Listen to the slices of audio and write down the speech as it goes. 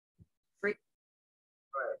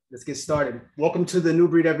Let's get started. Welcome to the New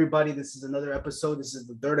Breed, everybody. This is another episode. This is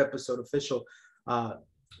the third episode official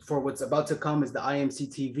for what's about to come is the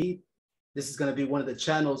IMC TV. This is going to be one of the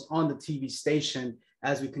channels on the TV station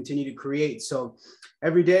as we continue to create. So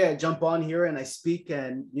every day I jump on here and I speak,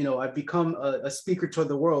 and I've become a speaker to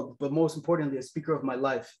the world, but most importantly, a speaker of my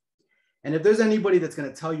life. And if there's anybody that's going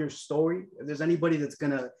to tell your story, if there's anybody that's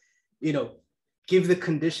going to, give the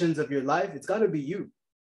conditions of your life, it's got to be you.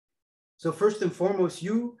 So first and foremost,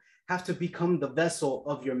 you have to become the vessel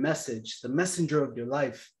of your message, the messenger of your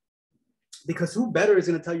life. Because who better is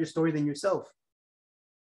going to tell your story than yourself?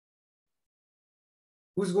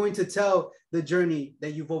 Who's going to tell the journey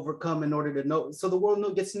that you've overcome in order to know? So the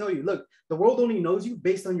world gets to know you. Look, the world only knows you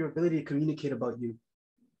based on your ability to communicate about you.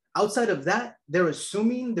 Outside of that, they're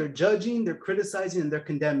assuming, they're judging, they're criticizing, and they're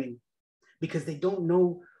condemning because they don't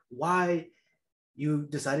know why you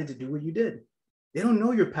decided to do what you did. They don't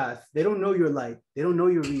know your path. They don't know your light. They don't know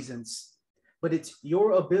your reasons. But it's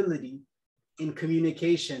your ability in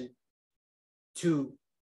communication to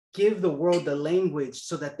give the world the language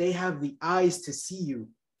so that they have the eyes to see you,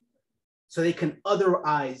 so they can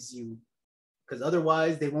otherize you, because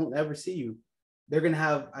otherwise they won't ever see you. They're going to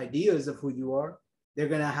have ideas of who you are. They're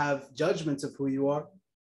going to have judgments of who you are.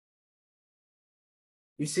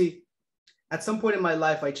 You see, at some point in my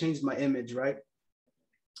life, I changed my image, right?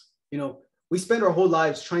 We spend our whole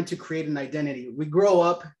lives trying to create an identity. We grow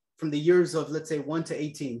up from the years of, let's say, 1 to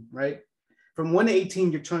 18, right? From 1 to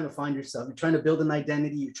 18, you're trying to find yourself. You're trying to build an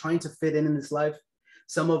identity. You're trying to fit in this life.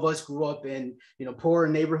 Some of us grew up in, poorer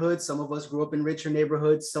neighborhoods. Some of us grew up in richer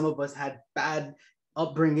neighborhoods. Some of us had bad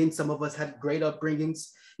upbringing. Some of us had great upbringings.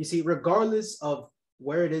 You see, regardless of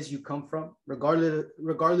where it is you come from,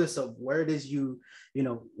 regardless of where it is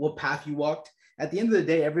what path you walked, at the end of the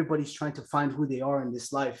day, everybody's trying to find who they are in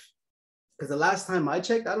this life. Because the last time I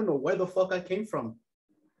checked, I don't know where the fuck I came from.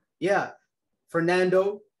 Yeah,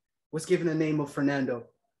 Fernando was given the name of Fernando.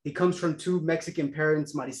 He comes from two Mexican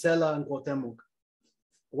parents, Marisela and Cuauhtemoc.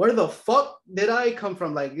 Where the fuck did I come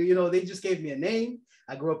from? They just gave me a name.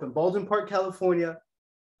 I grew up in Baldwin Park, California.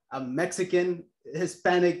 I'm Mexican,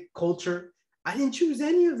 Hispanic culture. I didn't choose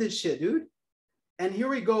any of this shit, dude. And here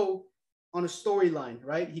we go on a storyline,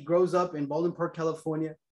 right? He grows up in Baldwin Park,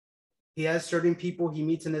 California. He has certain people he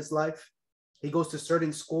meets in his life. He goes to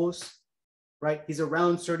certain schools, right? He's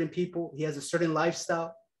around certain people. He has a certain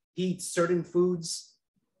lifestyle. He eats certain foods.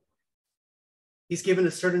 He's given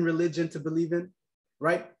a certain religion to believe in,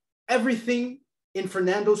 right? Everything in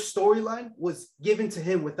Fernando's storyline was given to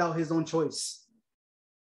him without his own choice.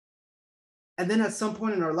 And then at some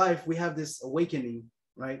point in our life, we have this awakening,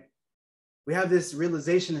 right? We have this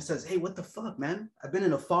realization that says, hey, what the fuck, man? I've been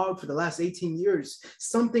in a fog for the last 18 years.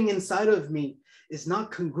 Something inside of me is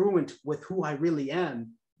not congruent with who I really am.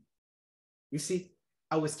 You see,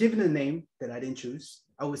 I was given a name that I didn't choose.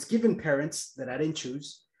 I was given parents that I didn't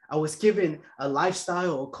choose. I was given a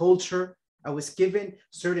lifestyle, a culture. I was given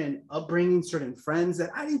certain upbringing, certain friends that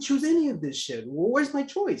I didn't choose any of this shit. Well, where's my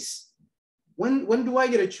choice? When do I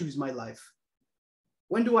get to choose my life?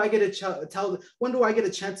 When do I get a chance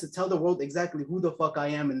to tell the world exactly who the fuck I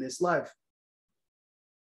am in this life?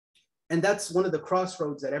 And that's one of the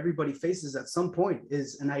crossroads that everybody faces at some point,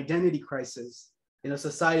 is an identity crisis.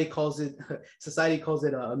 Society calls it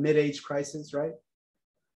a mid-age crisis, right?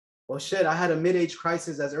 Well, shit, I had a mid-age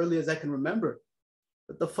crisis as early as I can remember.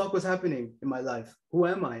 What the fuck was happening in my life? Who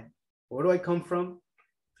am I? Where do I come from?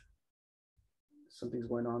 Something's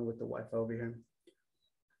going on with the Wi-Fi over here.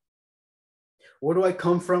 Where do I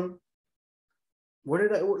come from? Where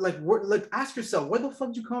did I ask yourself, where the fuck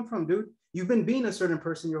did you come from, dude? You've been being a certain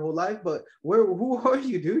person your whole life, but who are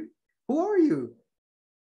you, dude? Who are you?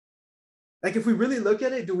 If we really look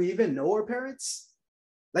at it, do we even know our parents?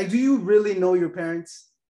 Do you really know your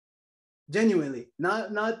parents? Genuinely,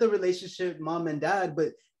 not the relationship, mom and dad,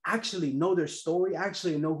 but actually know their story,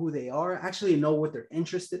 actually know who they are, actually know what they're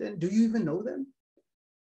interested in. Do you even know them?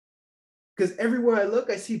 Because everywhere I look,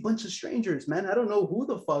 I see a bunch of strangers, man. I don't know who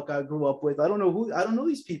the fuck I grew up with. I don't know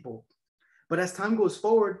these people. But as time goes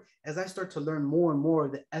forward, as I start to learn more and more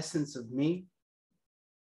of the essence of me,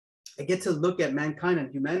 I get to look at mankind and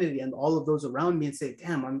humanity and all of those around me and say,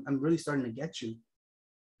 damn, I'm really starting to get you.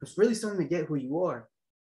 I'm really starting to get who you are.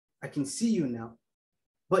 I can see you now.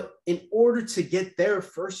 But in order to get there,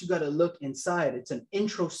 first, you got to look inside. It's an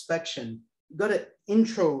introspection. You got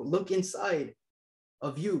to look inside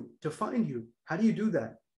of you to find you. How do you do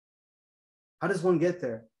that? How does one get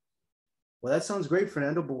there? Well, that sounds great,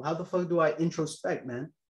 Fernando, but how the fuck do I introspect,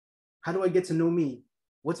 man? How do I get to know me?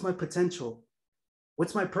 What's my potential?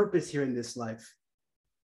 What's my purpose here in this life?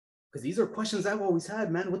 Because these are questions I've always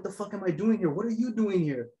had, man. What the fuck am I doing here? What are you doing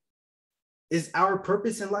here? Is our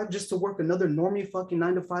purpose in life just to work another normie fucking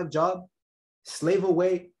 9 to 5 job, slave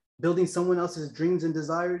away, building someone else's dreams and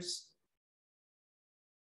desires?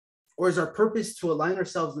 Or is our purpose to align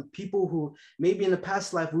ourselves with people who maybe in the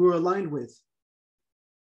past life we were aligned with?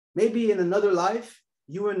 Maybe in another life,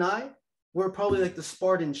 you and I were probably like the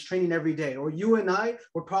Spartans training every day, or you and I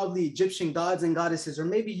were probably Egyptian gods and goddesses, or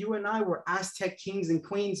maybe you and I were Aztec kings and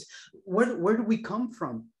queens. Where do we come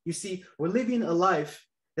from? You see, we're living a life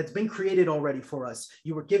that's been created already for us.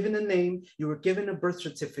 You were given a name, you were given a birth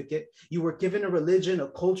certificate, you were given a religion, a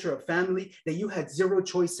culture, a family that you had zero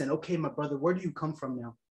choice in. Okay, my brother, where do you come from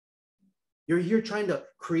now? You're here trying to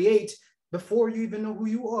create before you even know who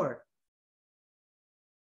you are.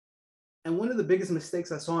 And one of the biggest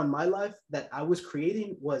mistakes I saw in my life that I was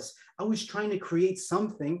creating was I was trying to create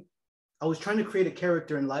something. I was trying to create a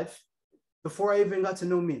character in life before I even got to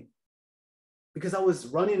know me. Because I was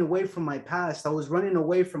running away from my past. I was running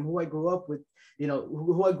away from who I grew up with,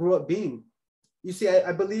 who I grew up being. You see,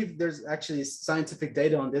 I believe there's actually scientific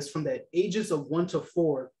data on this. From the ages of 1 to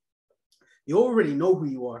 4, you already know who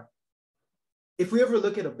you are. If we ever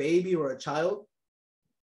look at a baby or a child,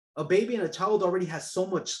 a baby and a child already has so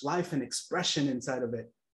much life and expression inside of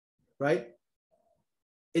it, right?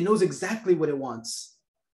 It knows exactly what it wants.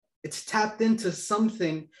 It's tapped into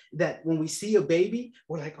something that when we see a baby,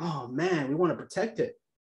 we're like, oh man, we want to protect it.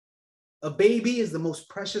 A baby is the most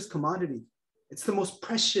precious commodity. It's the most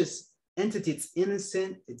precious entity. It's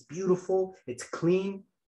innocent, it's beautiful, it's clean,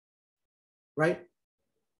 right?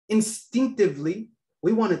 Instinctively,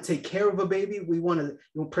 we want to take care of a baby. We want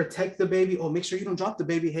to protect the baby. Oh, make sure you don't drop the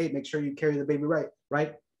baby. Hey, make sure you carry the baby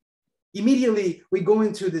right? Immediately, we go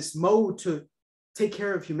into this mode to take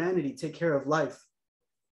care of humanity, take care of life.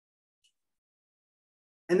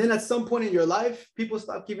 And then at some point in your life, people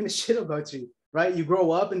stop giving a shit about you, right? You grow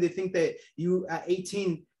up and they think that you at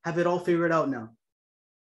 18 have it all figured out now.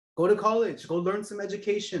 Go to college, go learn some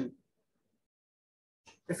education.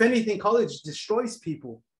 If anything, college destroys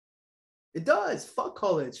people. It does. Fuck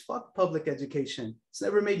college. Fuck public education. It's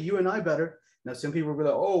never made you and I better. Now, some people will be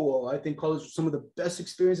like, oh, well, I think college was some of the best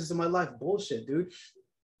experiences of my life. Bullshit, dude.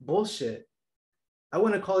 Bullshit. I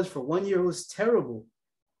went to college for 1 year. It was terrible.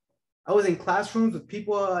 I was in classrooms with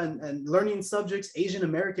people and learning subjects, Asian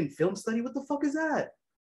American film study. What the fuck is that?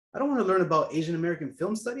 I don't want to learn about Asian American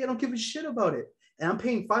film study. I don't give a shit about it. And I'm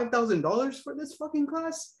paying $5,000 for this fucking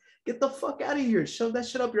class? Get the fuck out of here. Shove that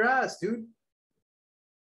shit up your ass, dude.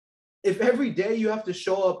 If every day you have to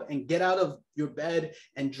show up and get out of your bed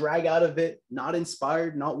and drag out of it, not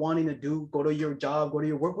inspired, not wanting to go to your job, go to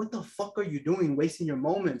your work, what the fuck are you doing wasting your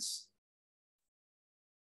moments?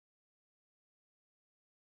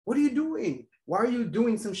 What are you doing? Why are you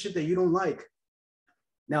doing some shit that you don't like?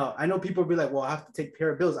 Now, I know people will be like, well, I have to take care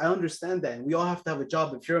of bills. I understand that. And we all have to have a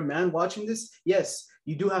job. If you're a man watching this, yes,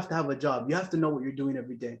 you do have to have a job. You have to know what you're doing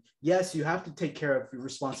every day. Yes, you have to take care of your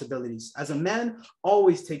responsibilities. As a man,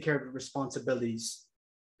 always take care of your responsibilities.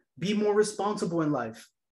 Be more responsible in life.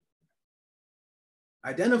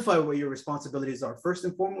 Identify what your responsibilities are. First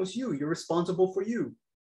and foremost, you're responsible for you.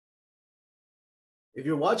 If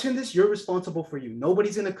you're watching this, you're responsible for you.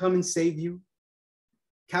 Nobody's going to come and save you.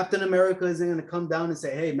 Captain America isn't going to come down and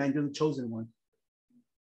say, hey, man, you're the chosen one.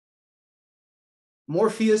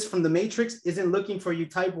 Morpheus from the Matrix isn't looking for you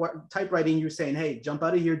typewriting. You're saying, hey, jump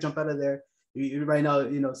out of here, jump out of there. Right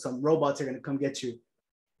now, some robots are going to come get you.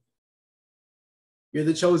 You're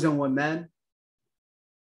the chosen one, man.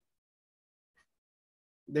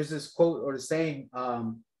 There's this quote or saying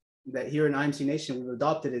that here in IMC Nation we've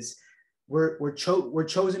adopted is, we're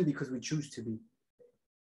chosen because we choose to be.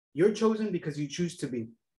 You're chosen because you choose to be.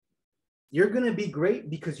 You're going to be great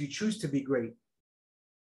because you choose to be great.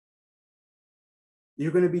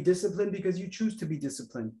 You're going to be disciplined because you choose to be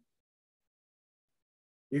disciplined.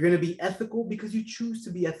 You're going to be ethical because you choose to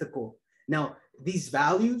be ethical. Now, these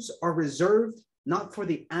values are reserved not for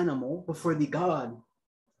the animal, but for the God.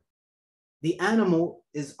 The animal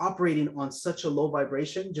is operating on such a low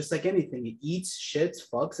vibration, just like anything. It eats, shits,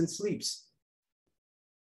 fucks, and sleeps.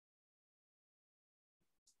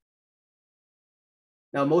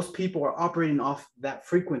 Now, most people are operating off that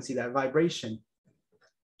frequency, that vibration,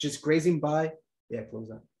 just grazing by. Yeah, close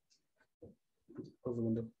that. Close the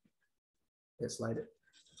window. Yeah, slide it.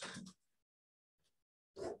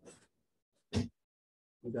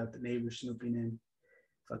 We got the neighbor snooping in.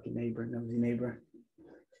 Fucking neighbor, nosy neighbor.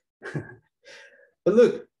 But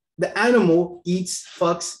look, the animal eats,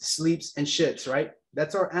 fucks, sleeps, and shits, right?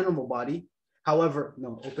 That's our animal body. However,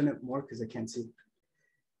 no, open it more because I can't see.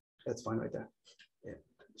 That's fine right there. Yeah,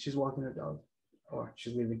 she's walking her dog. Or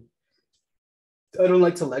she's leaving. I don't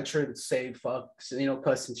like to lecture and say fuck,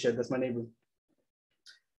 cuss and shit. That's my neighbor.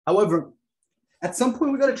 However, at some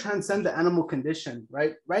point we got to transcend the animal condition,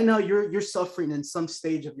 right? Right now you're suffering in some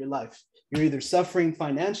stage of your life. You're either suffering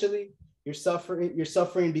financially, you're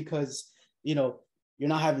suffering because, you know, you're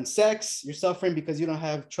not having sex, you're suffering because you don't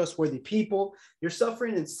have trustworthy people, you're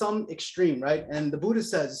suffering in some extreme, right? And the Buddha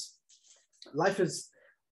says life is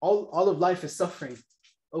all of life is suffering.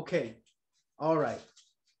 Okay, all right.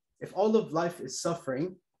 If all of life is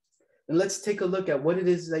suffering, then let's take a look at what it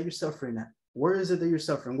is that you're suffering at. Where is it that you're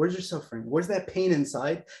suffering? Where's your suffering? Where's that pain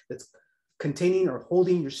inside that's containing or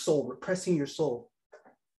holding your soul, repressing your soul?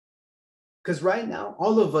 Because right now,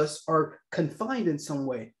 all of us are confined in some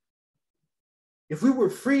way. If we were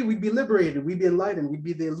free, we'd be liberated, we'd be enlightened, we'd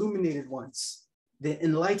be the illuminated ones, the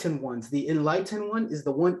enlightened ones. The enlightened one is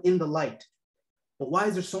the one in the light. But why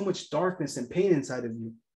is there so much darkness and pain inside of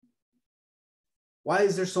you? Why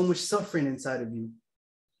is there so much suffering inside of you?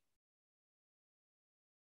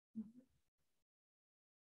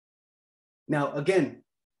 Now, again,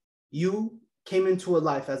 you came into a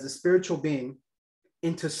life as a spiritual being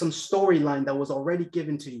into some storyline that was already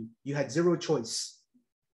given to you. You had zero choice.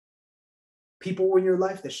 People were in your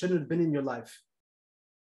life that shouldn't have been in your life.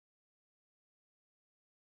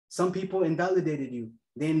 Some people invalidated you.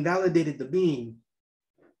 They invalidated the being.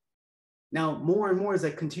 Now, more and more as I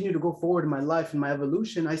continue to go forward in my life and my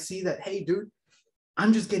evolution, I see that, hey, dude,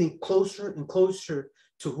 I'm just getting closer and closer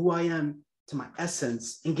to who I am, to my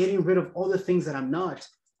essence, and getting rid of all the things that I'm not,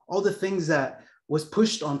 all the things that was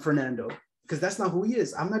pushed on Fernando, because that's not who he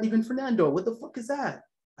is. I'm not even Fernando. What the fuck is that?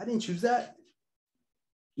 I didn't choose that.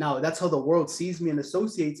 Now, that's how the world sees me and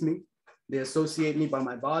associates me. They associate me by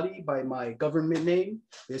my body, by my government name.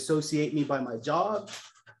 They associate me by my job.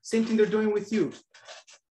 Same thing they're doing with you.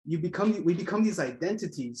 We become these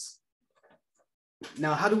identities.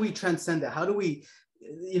 Now, how do we transcend that? How do we,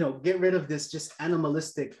 get rid of this just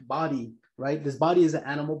animalistic body, right? This body is an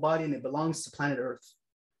animal body and it belongs to planet Earth.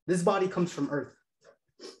 This body comes from Earth.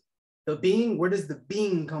 The being, where does the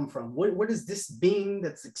being come from? Where does this being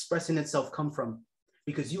that's expressing itself come from?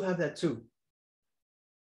 Because you have that too.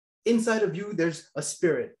 Inside of you, there's a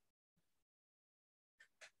spirit.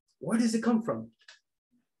 Where does it come from?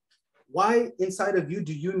 Why inside of you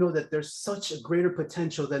do you know that there's such a greater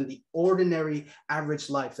potential than the ordinary average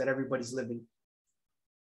life that everybody's living?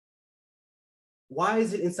 Why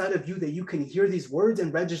is it inside of you that you can hear these words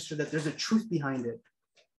and register that there's a truth behind it?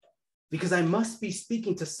 Because I must be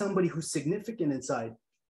speaking to somebody who's significant inside.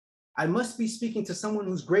 I must be speaking to someone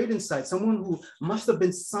who's great inside, someone who must have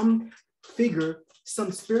been some figure,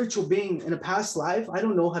 some spiritual being in a past life. I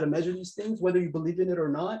don't know how to measure these things, whether you believe in it or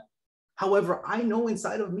not. However, I know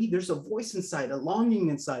inside of me, there's a voice inside, a longing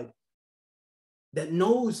inside that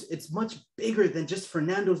knows it's much bigger than just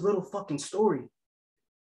Fernando's little fucking story.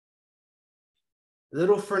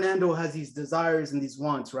 Little Fernando has these desires and these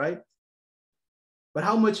wants, right? But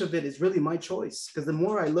how much of it is really my choice? Because the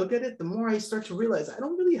more I look at it, the more I start to realize I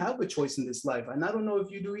don't really have a choice in this life. And I don't know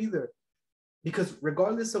if you do either. Because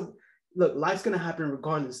regardless of, look, life's going to happen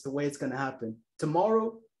regardless the way it's going to happen.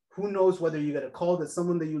 Tomorrow, who knows whether you get a call that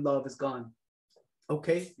someone that you love is gone.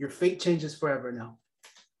 Okay, your fate changes forever now.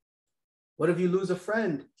 What if you lose a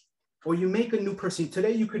friend or you make a new person?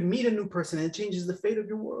 Today you could meet a new person and it changes the fate of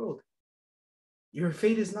your world. Your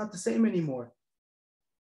fate is not the same anymore.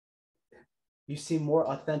 You seem more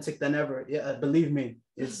authentic than ever. Yeah, believe me,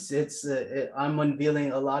 I'm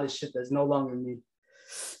unveiling a lot of shit that's no longer me.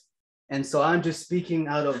 And so I'm just speaking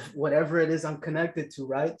out of whatever it is I'm connected to,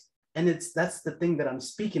 right? And that's the thing that I'm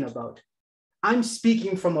speaking about. I'm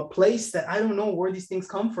speaking from a place that I don't know where these things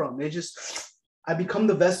come from. I become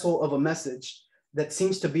the vessel of a message that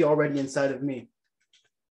seems to be already inside of me.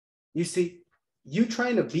 You see, you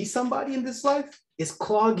trying to be somebody in this life is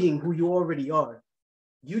clogging who you already are.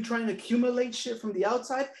 You trying to accumulate shit from the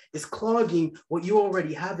outside is clogging what you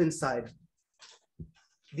already have inside.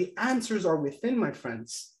 The answers are within, my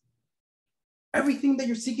friends. Everything that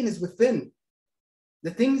you're seeking is within.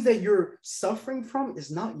 The things that you're suffering from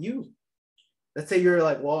is not you. Let's say you're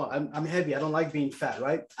like, well, I'm heavy. I don't like being fat,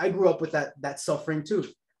 right? I grew up with that suffering too.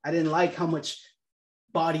 I didn't like how much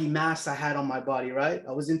body mass I had on my body, right?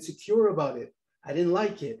 I was insecure about it. I didn't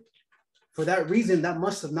like it. For that reason, that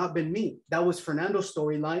must have not been me. That was Fernando's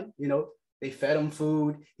storyline. They fed him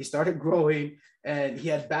food. He started growing and he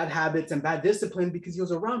had bad habits and bad discipline because he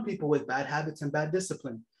was around people with bad habits and bad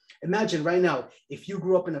discipline. Imagine right now, if you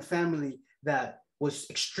grew up in a family that was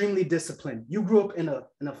extremely disciplined, you grew up in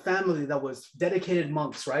a family that was dedicated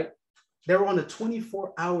monks, right? They were on a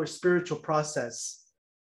 24-hour spiritual process.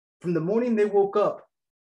 From the morning they woke up,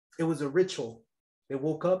 it was a ritual. They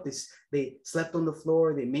woke up, they slept on the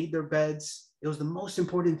floor, they made their beds. It was the most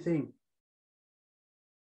important thing.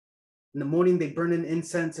 In the morning, they burn an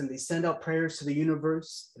incense and they send out prayers to the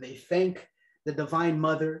universe. They thank the Divine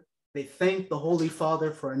Mother. They thank the Holy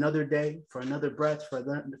Father for another day, for another breath,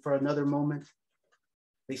 for another moment.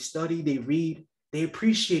 They study, they read, they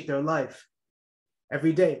appreciate their life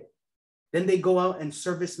every day. Then they go out and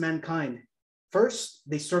service mankind. First,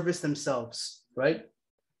 they service themselves, right?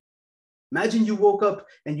 Imagine you woke up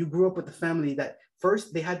and you grew up with a family that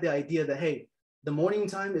first they had the idea that, hey, the morning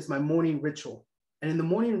time is my morning ritual. And in the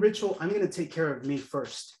morning ritual, I'm going to take care of me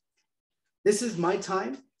first. This is my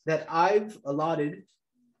time that I've allotted,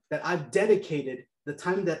 that I've dedicated, the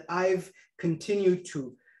time that I've continued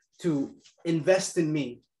to invest in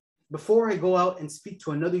me. Before I go out and speak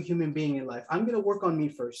to another human being in life, I'm going to work on me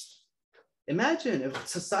first. Imagine if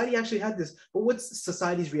society actually had this. But what's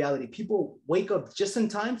society's reality? People wake up just in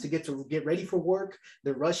time to get ready for work.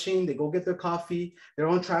 They're rushing. They go get their coffee. They're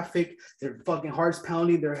on traffic. Their fucking hearts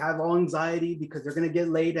pounding. They have all anxiety because they're gonna get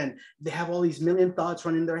late, and they have all these million thoughts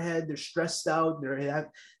running in their head. They're stressed out.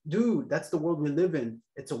 Dude, that's the world we live in.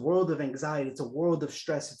 It's a world of anxiety. It's a world of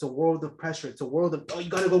stress. It's a world of pressure. It's a world of, oh, you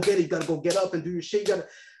gotta go get it. You gotta go get up and do your shit. You gotta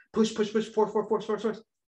push, force.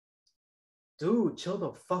 Dude, chill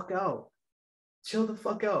the fuck out. Chill the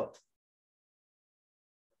fuck out.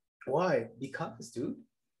 Why? Because, dude,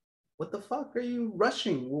 what the fuck are you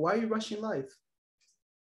rushing? Why are you rushing life?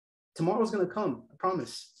 Tomorrow's gonna come, I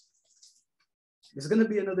promise. There's gonna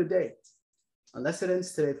be another day, unless it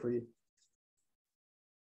ends today for you.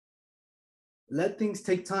 Let things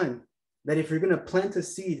take time. That if you're gonna plant a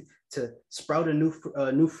seed to sprout a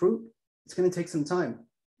new fruit, it's gonna take some time.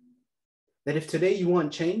 That if today you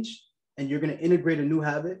want change and you're gonna integrate a new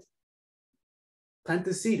habit, plant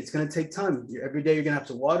the seed. It's going to take time. Every day you're going to have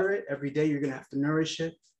to water it. Every day you're going to have to nourish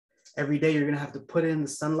it. Every day you're going to have to put it in the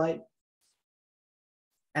sunlight.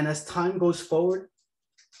 And as time goes forward,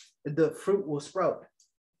 the fruit will sprout.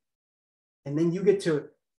 And then you get to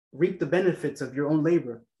reap the benefits of your own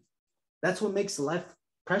labor. That's what makes life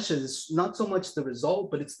precious. It's not so much the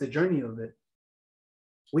result, but it's the journey of it.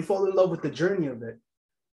 We fall in love with the journey of it.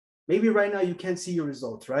 Maybe right now you can't see your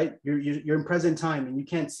results, right? You're in present time and you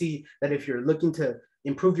can't see that if you're looking to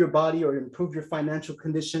improve your body or improve your financial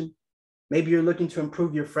condition, maybe you're looking to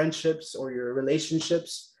improve your friendships or your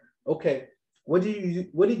relationships. Okay, what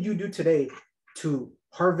did you do today to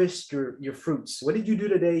harvest your fruits? What did you do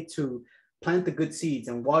today to plant the good seeds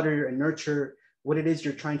and water and nurture what it is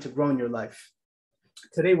you're trying to grow in your life?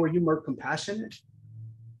 Today, were you more compassionate?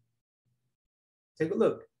 Take a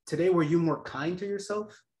look. Today, were you more kind to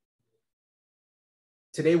yourself?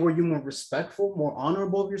 Today, were you more respectful, more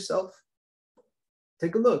honorable of yourself?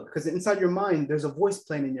 Take a look, because inside your mind, there's a voice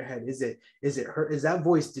playing in your head. Is that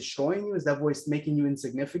voice destroying you? Is that voice making you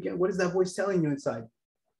insignificant? What is that voice telling you inside?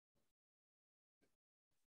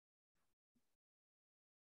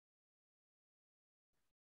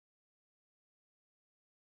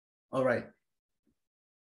 All right.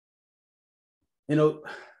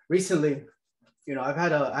 Recently, I've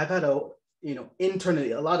had a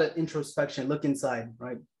internally, a lot of introspection, look inside,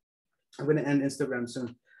 right? I'm going to end Instagram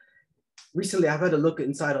soon. Recently, I've had to look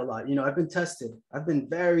inside a lot. I've been tested. I've been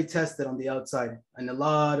very tested on the outside in a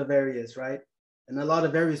lot of areas, right? In a lot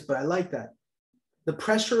of areas, but I like that. The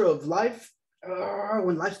pressure of life,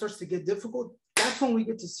 when life starts to get difficult, that's when we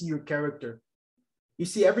get to see your character. You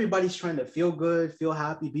see, everybody's trying to feel good, feel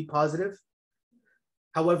happy, be positive.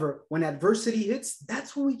 However, when adversity hits,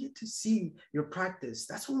 that's when we get to see your practice.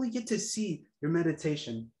 That's when we get to see your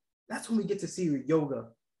meditation. That's when we get to see your yoga.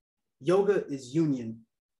 Yoga is union.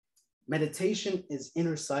 Meditation is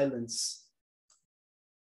inner silence.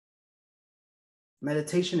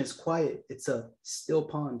 Meditation is quiet. It's a still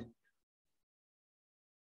pond.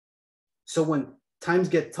 So when times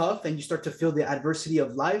get tough and you start to feel the adversity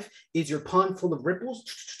of life, is your pond full of ripples,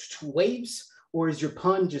 waves, or is your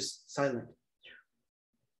pond just silent?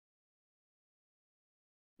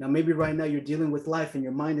 Now, maybe right now you're dealing with life and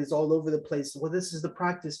your mind is all over the place. Well, this is the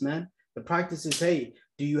practice, man. The practice is, hey,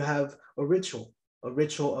 do you have a ritual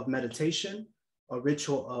of meditation, a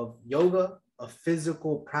ritual of yoga, a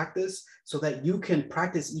physical practice, so that you can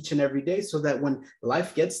practice each and every day, so that when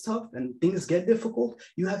life gets tough and things get difficult,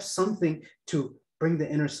 you have something to bring the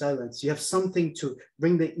inner silence. You have something to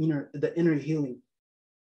bring the inner healing.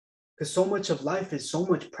 Because so much of life is so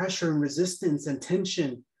much pressure and resistance and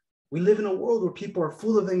tension. We live in a world where people are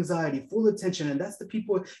full of anxiety, full of tension, and that's the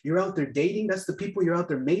people you're out there dating. That's the people you're out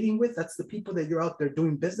there mating with. That's the people that you're out there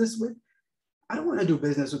doing business with. I don't want to do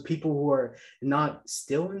business with people who are not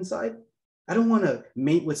still inside. I don't want to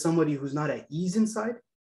mate with somebody who's not at ease inside.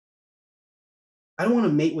 I don't want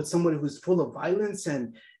to mate with somebody who's full of violence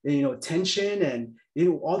and tension, and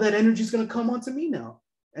all that energy is going to come onto me now.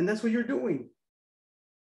 And that's what you're doing.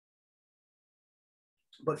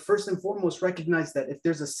 But first and foremost, recognize that if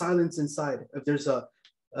there's a silence inside, if there's a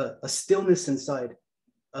stillness inside,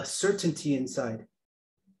 a certainty inside,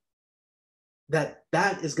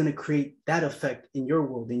 that is going to create that effect in your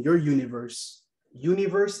world, in your universe.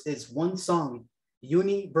 Universe is one song.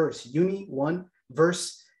 Universe, one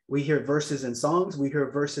verse. We hear verses in songs. We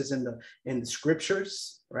hear verses in the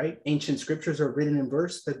scriptures, right? Ancient scriptures are written in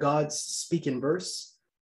verse. The gods speak in verse.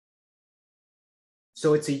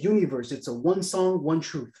 So it's a universe. It's a one song, one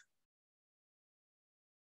truth.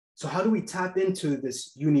 So how do we tap into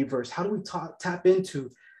this universe? How do we tap into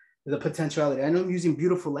the potentiality? I know I'm using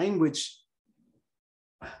beautiful language.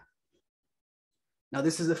 Now,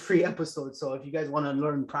 this is a free episode. So if you guys want to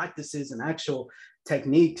learn practices and actual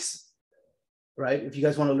techniques, right? If you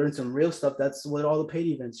guys want to learn some real stuff, that's what all the paid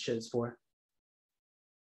events shit is for.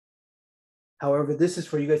 However, this is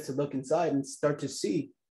for you guys to look inside and start to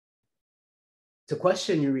see, to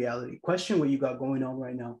question your reality, question what you got going on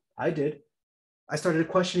right now. I did. I started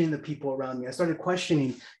questioning the people around me. I started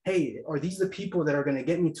questioning, hey, are these the people that are going to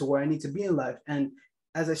get me to where I need to be in life? And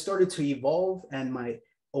as I started to evolve and my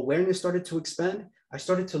awareness started to expand, I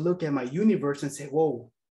started to look at my universe and say, whoa,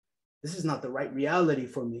 this is not the right reality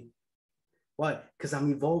for me. Why? Because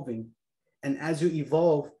I'm evolving. And as you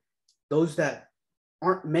evolve, those that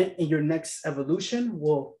aren't meant in your next evolution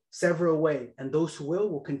will sever away. And those who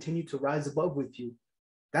will continue to rise above with you.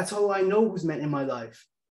 That's how I know who's meant in my life.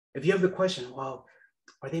 If you have the question, well,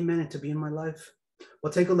 are they meant to be in my life?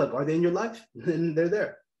 Well, take a look. Are they in your life? Then they're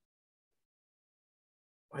there.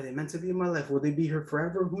 Are they meant to be in my life? Will they be here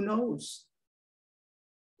forever? Who knows?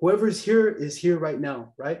 Whoever is here right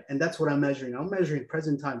now, right? And that's what I'm measuring. I'm measuring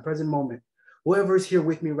present time, present moment. Whoever is here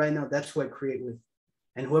with me right now, that's who I create with.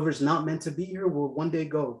 And whoever's not meant to be here will one day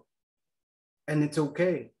go. And it's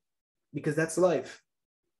okay, because that's life.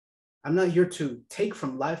 I'm not here to take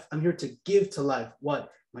from life. I'm here to give to life what?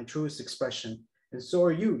 My truest expression. And so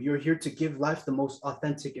are you. You're here to give life the most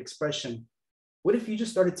authentic expression. What if you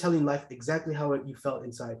just started telling life exactly how you felt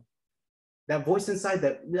inside? That voice inside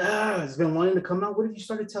that has been wanting to come out. What if you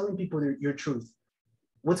started telling people your truth?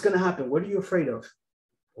 What's going to happen? What are you afraid of?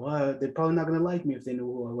 Well, they're probably not going to like me if they knew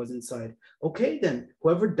who I was inside. Okay, then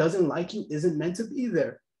whoever doesn't like you isn't meant to be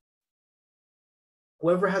there.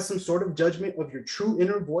 Whoever has some sort of judgment of your true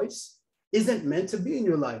inner voice isn't meant to be in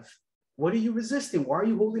your life. What are you resisting? Why are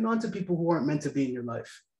you holding on to people who aren't meant to be in your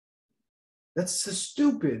life? That's so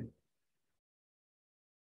stupid.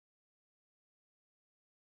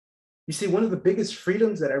 You see, one of the biggest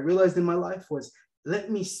freedoms that I realized in my life was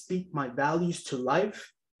let me speak my values to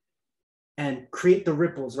life and create the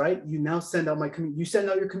ripples, right? You now send out you send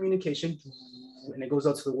out your communication and it goes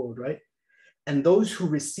out to the world, right? And those who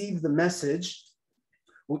receive the message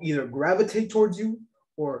will either gravitate towards you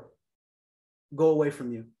or go away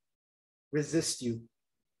from you, resist you.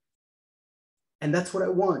 And that's what I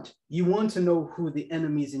want. You want to know who the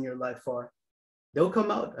enemies in your life are. They'll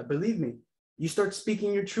come out, believe me. You start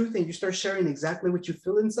speaking your truth and you start sharing exactly what you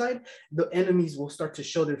feel inside, the enemies will start to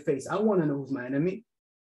show their face. I want to know who's my enemy.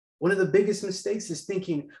 One of the biggest mistakes is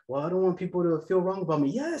thinking, well, I don't want people to feel wrong about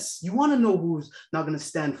me. Yes, you want to know who's not going to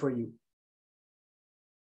stand for you.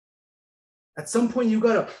 At some point, you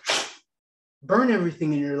got to burn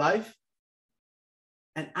everything in your life.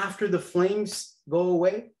 And after the flames go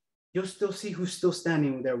away, you'll still see who's still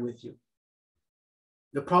standing there with you.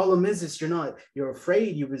 The problem is you're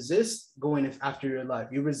afraid, you resist going after your life.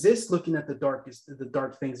 You resist looking at the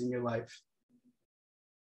dark things in your life.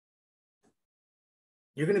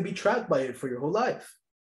 You're going to be trapped by it for your whole life.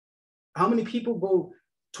 How many people go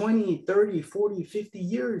 20, 30, 40, 50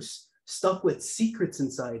 years stuck with secrets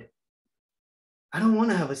inside? I don't want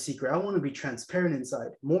to have a secret. I want to be transparent inside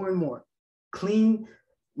more and more. Clean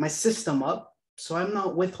my system up so I'm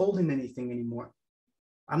not withholding anything anymore.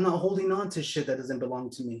 I'm not holding on to shit that doesn't belong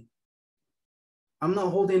to me. I'm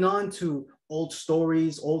not holding on to old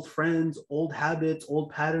stories, old friends, old habits,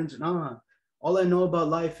 old patterns. Nah. All I know about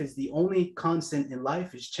life is the only constant in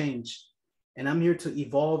life is change. And I'm here to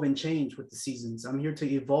evolve and change with the seasons. I'm here to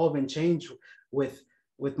evolve and change with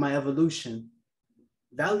my evolution.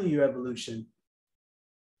 Value your evolution.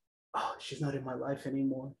 Oh, she's not in my life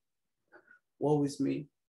anymore. Woe is me.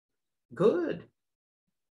 Good.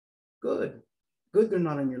 Good. Good they're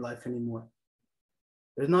not in your life anymore.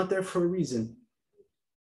 They're not there for a reason.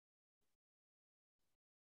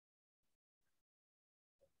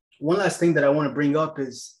 One last thing that I want to bring up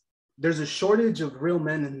is there's a shortage of real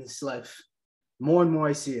men in this life. More and more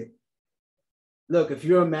I see it. Look, if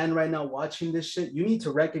you're a man right now watching this shit, you need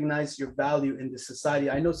to recognize your value in this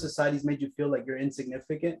society. I know society's made you feel like you're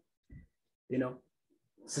insignificant, you know,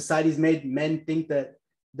 Society's made men think that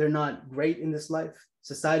they're not great in this life.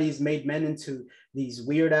 Society's made men into these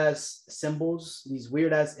weird ass symbols, these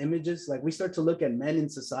weird ass images. Like we start to look at men in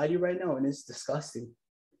society right now and it's disgusting.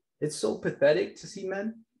 It's so pathetic to see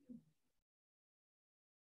men.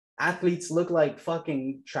 Athletes look like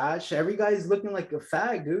fucking trash. Every guy's looking like a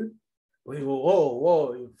fag, dude.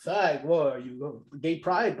 Whoa, you fag. Whoa, are you gay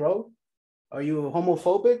pride, bro? Are you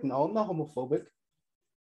homophobic? No, I'm not homophobic.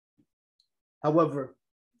 However,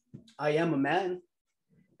 I am a man,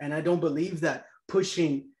 and I don't believe that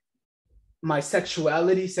pushing my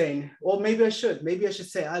sexuality, saying, well, maybe I should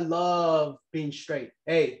say I love being straight.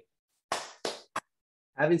 Hey,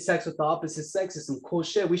 having sex with the opposite sex is some cool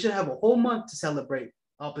shit. We should have a whole month to celebrate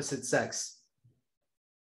opposite sex,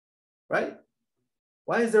 right?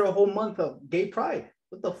 Why is there a whole month of gay pride?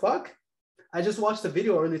 What the fuck? I just watched a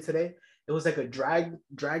video earlier today. It was like a drag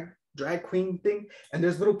queen thing, and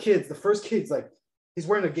there's little kids. The first kid's like, he's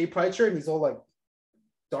wearing a gay pride shirt and he's all like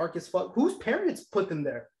dark as fuck. Whose parents put them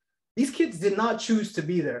there? These kids did not choose to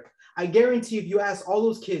be there. I guarantee if you ask all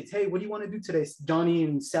those kids, hey, what do you want to do today, Johnny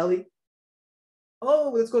and Sally?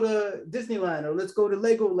 Oh, let's go to Disneyland, or let's go to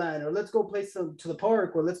Legoland, or let's go play to the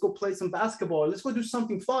park, or let's go play some basketball, or let's go do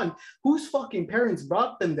something fun. Whose fucking parents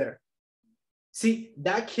brought them there? See,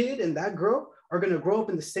 that kid and that girl are going to grow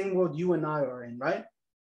up in the same world you and I are in, right?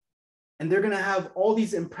 And they're going to have all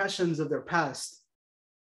these impressions of their past.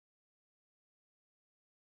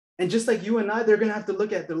 And just like you and I, they're going to have to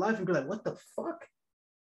look at their life and be like, what the fuck?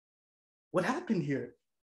 What happened here?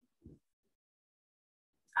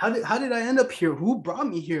 How did I end up here? Who brought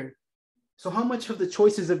me here? So how much of the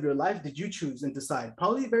choices of your life did you choose and decide?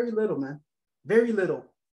 Probably very little, man. Very little.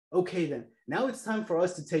 Okay, then. Now it's time for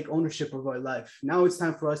us to take ownership of our life. Now it's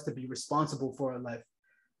time for us to be responsible for our life.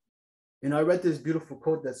 You know, I read this beautiful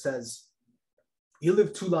quote that says, you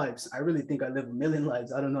live 2 lives. I really think I live a million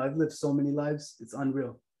lives. I don't know. I've lived so many lives. It's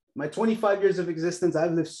unreal. My 25 years of existence,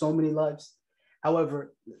 I've lived so many lives.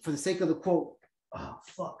 However, for the sake of the quote, oh,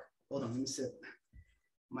 fuck. Hold on, let me sit.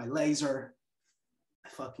 My legs are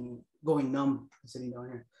fucking going numb sitting down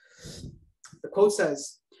here. The quote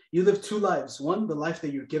says, you live 2 lives. 1, the life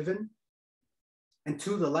that you're given, and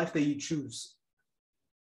 2, the life that you choose.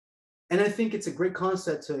 And I think it's a great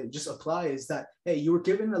concept to just apply is that, hey, you were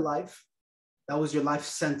given a life. That was your life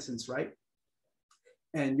sentence, right?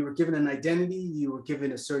 And you were given an identity. You were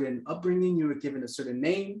given a certain upbringing. You were given a certain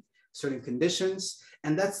name, certain conditions.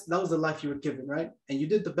 And that was the life you were given, right? And you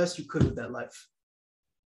did the best you could with that life.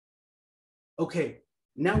 Okay,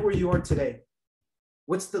 now where you are today,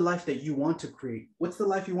 what's the life that you want to create? What's the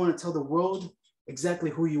life you want to tell the world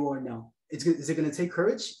exactly who you are now? Is it going to take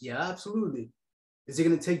courage? Yeah, absolutely. Is it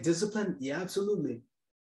going to take discipline? Yeah, absolutely.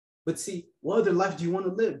 But see, what other life do you want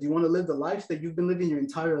to live? Do you want to live the life that you've been living your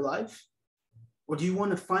entire life? Or do you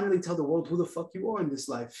want to finally tell the world who the fuck you are in this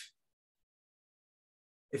life?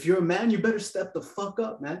 If you're a man, you better step the fuck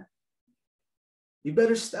up, man. You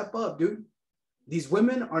better step up, dude. These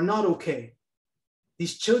women are not okay.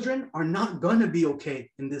 These children are not gonna be okay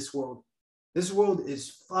in this world. This world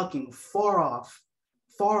is fucking far off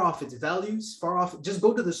its values, far off. Just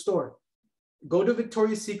go to the store. Go to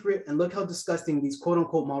Victoria's Secret and look how disgusting these quote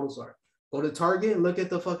unquote models are. Go to Target and look at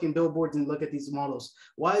the fucking billboards and look at these models.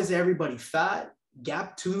 Why is everybody fat,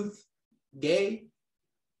 gap tooth, gay?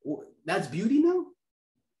 That's beauty now?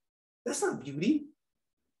 That's not beauty.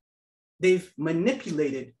 They've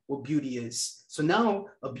manipulated what beauty is. So now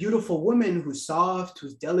a beautiful woman who's soft,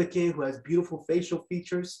 who's delicate, who has beautiful facial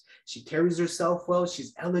features, she carries herself well,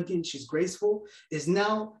 she's elegant, she's graceful, is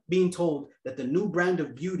now being told that the new brand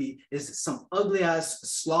of beauty is some ugly ass,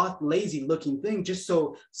 sloth, lazy looking thing, just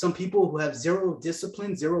so some people who have zero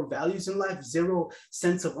discipline, zero values in life, zero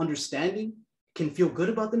sense of understanding can feel good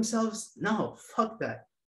about themselves. No, fuck that.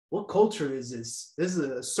 What culture is this? This is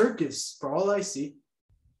a circus for all I see.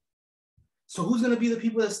 So who's going to be the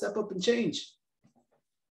people that step up and change?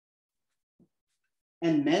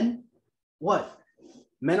 And men, what?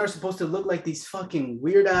 Men are supposed to look like these fucking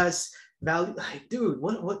weird ass value. Like, dude,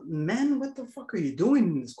 what men? What the fuck are you doing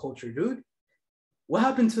in this culture, dude? What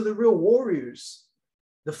happened to the real warriors,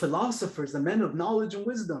 the philosophers, the men of knowledge and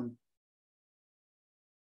wisdom,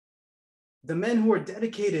 the men who are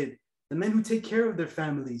dedicated, the men who take care of their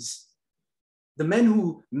families, the men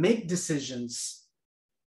who make decisions,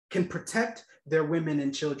 can protect their women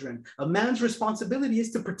and children. A man's responsibility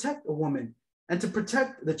is to protect a woman and to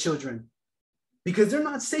protect the children because they're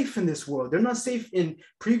not safe in this world. They're not safe in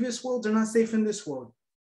previous worlds. They're not safe in this world.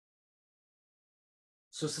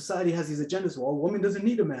 So society has these agendas. Well, a woman doesn't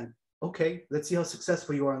need a man. Okay, let's see how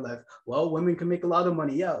successful you are in life. Well, women can make a lot of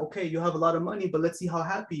money. Yeah, okay, you have a lot of money, but let's see how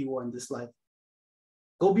happy you are in this life.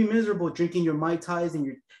 Go be miserable drinking your Mai Tais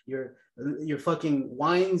and your fucking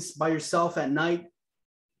wines by yourself at night,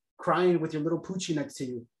 crying with your little poochie next to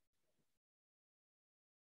you.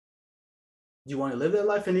 Do you want to live that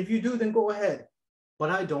life? And if you do, then go ahead.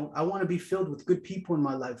 But I don't. I want to be filled with good people in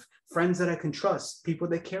my life, friends that I can trust, people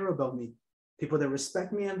that care about me, people that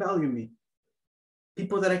respect me and value me,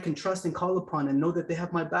 people that I can trust and call upon and know that they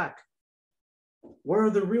have my back. Where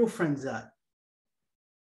are the real friends at?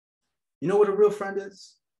 You know what a real friend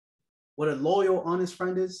is? What a loyal, honest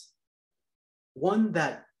friend is? One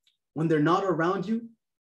that, when they're not around you,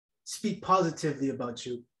 speak positively about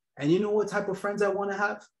you. And you know what type of friends I want to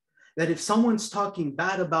have? That if someone's talking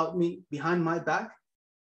bad about me behind my back,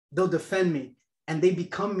 they'll defend me and they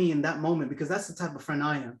become me in that moment, because that's the type of friend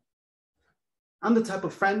I am. I'm the type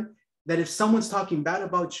of friend that if someone's talking bad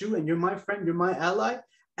about you and you're my friend, you're my ally,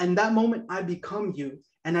 and that moment I become you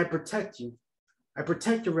and I protect you. I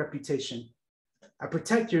protect your reputation. I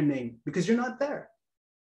protect your name because you're not there.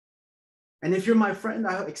 And if you're my friend,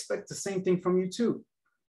 I expect the same thing from you too.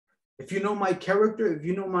 If you know my character, if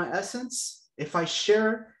you know my essence, if I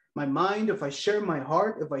share my mind, if I share my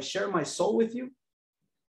heart, if I share my soul with you,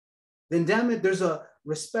 then damn it, there's a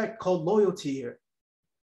respect called loyalty here.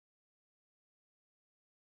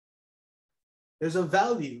 There's a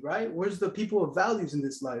value, right? Where's the people of values in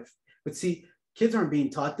this life? But see, kids aren't being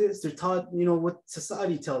taught this. They're taught, you know, what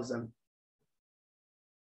society tells them.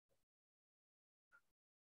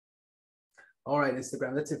 All right,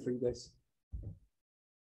 Instagram, that's it for you guys.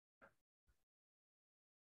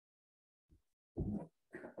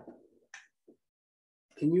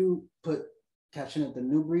 Can you put caption at the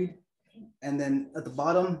new breed? And then at the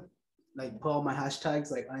bottom, like put all my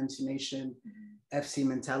hashtags like IMC Nation, FC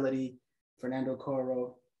Mentality, Fernando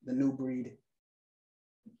Coro, the new breed.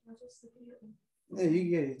 Yeah,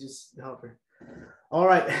 you just help her. All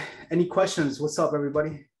right. Any questions? What's up,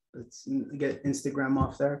 everybody? Let's get Instagram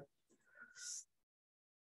off there.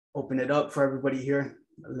 Open it up for everybody here.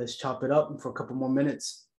 Let's chop it up for a couple more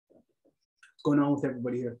minutes. What's going on with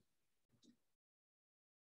everybody here?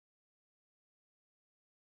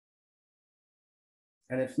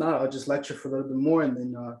 And if not, I'll just lecture for a little bit more and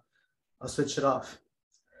then I'll switch it off.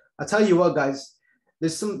 I'll tell you what, guys,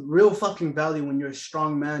 there's some real fucking value when you're a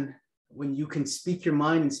strong man, when you can speak your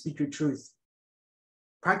mind and speak your truth.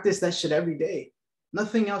 Practice that shit every day.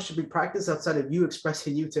 Nothing else should be practiced outside of you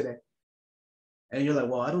expressing you today. And you're like,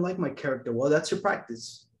 well, I don't like my character. Well, that's your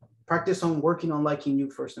practice. Practice on working on liking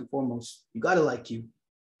you first and foremost. You got to like you.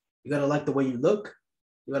 You got to like the way you look.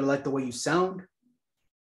 You got to like the way you sound.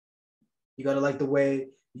 You got to like the way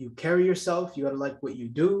you carry yourself. You got to like what you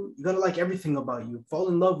do. You got to like everything about you. Fall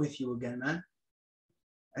in love with you again, man.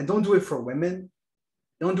 And don't do it for women.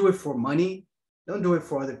 Don't do it for money. Don't do it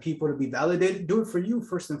for other people to be validated. Do it for you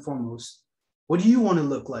first and foremost. What do you want to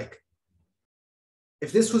look like?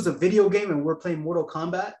 If this was a video game and we're playing Mortal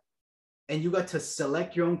Kombat and you got to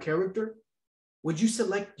select your own character, would you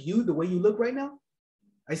select you the way you look right now?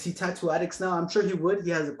 I see tattoo addicts now. I'm sure he would. He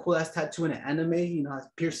has a cool ass tattoo in an anime, you know, has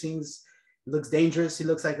piercings. He looks dangerous. He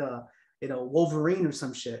looks like a, you know, Wolverine or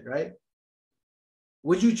some shit, right?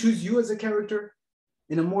 Would you choose you as a character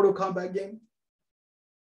in a Mortal Kombat game?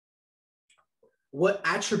 What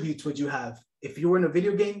attributes would you have? If you were in a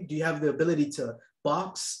video game, do you have the ability to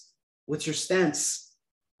box? What's your stance?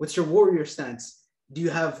 What's your warrior stance? Do you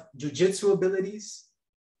have jujitsu abilities?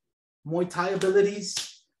 Muay Thai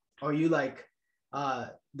abilities? Are you like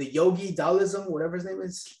the yogi, Taoism, whatever his name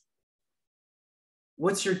is?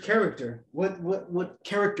 What's your character? What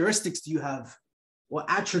characteristics do you have? What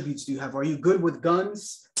attributes do you have? Are you good with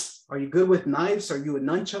guns? Are you good with knives? Are you a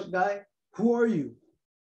nunchuck guy? Who are you?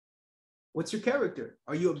 What's your character?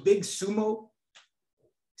 Are you a big sumo?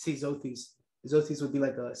 See, Zothis. Zothis would be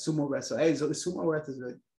like a sumo wrestler. Hey, the sumo wrestler is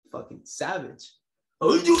like fucking savage. I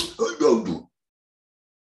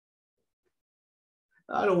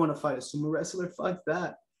don't want to fight a sumo wrestler. Fuck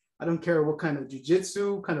that. I don't care what kind of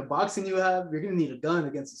jujitsu, kind of boxing you have. You're going to need a gun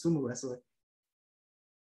against a sumo wrestler.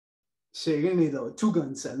 Shit, you're going to need 2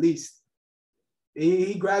 guns at least.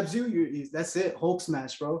 He grabs you, that's it. Hulk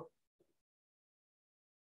smash, bro.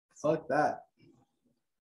 Fuck that.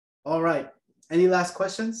 All right. Any last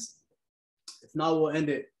questions? If not, we'll end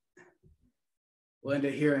it. We'll end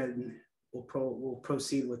it here and we'll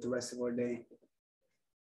proceed with the rest of our day.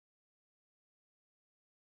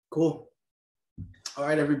 Cool. All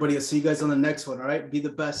right, everybody. I'll see you guys on the next one. All right. Be the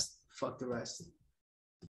best. Fuck the rest.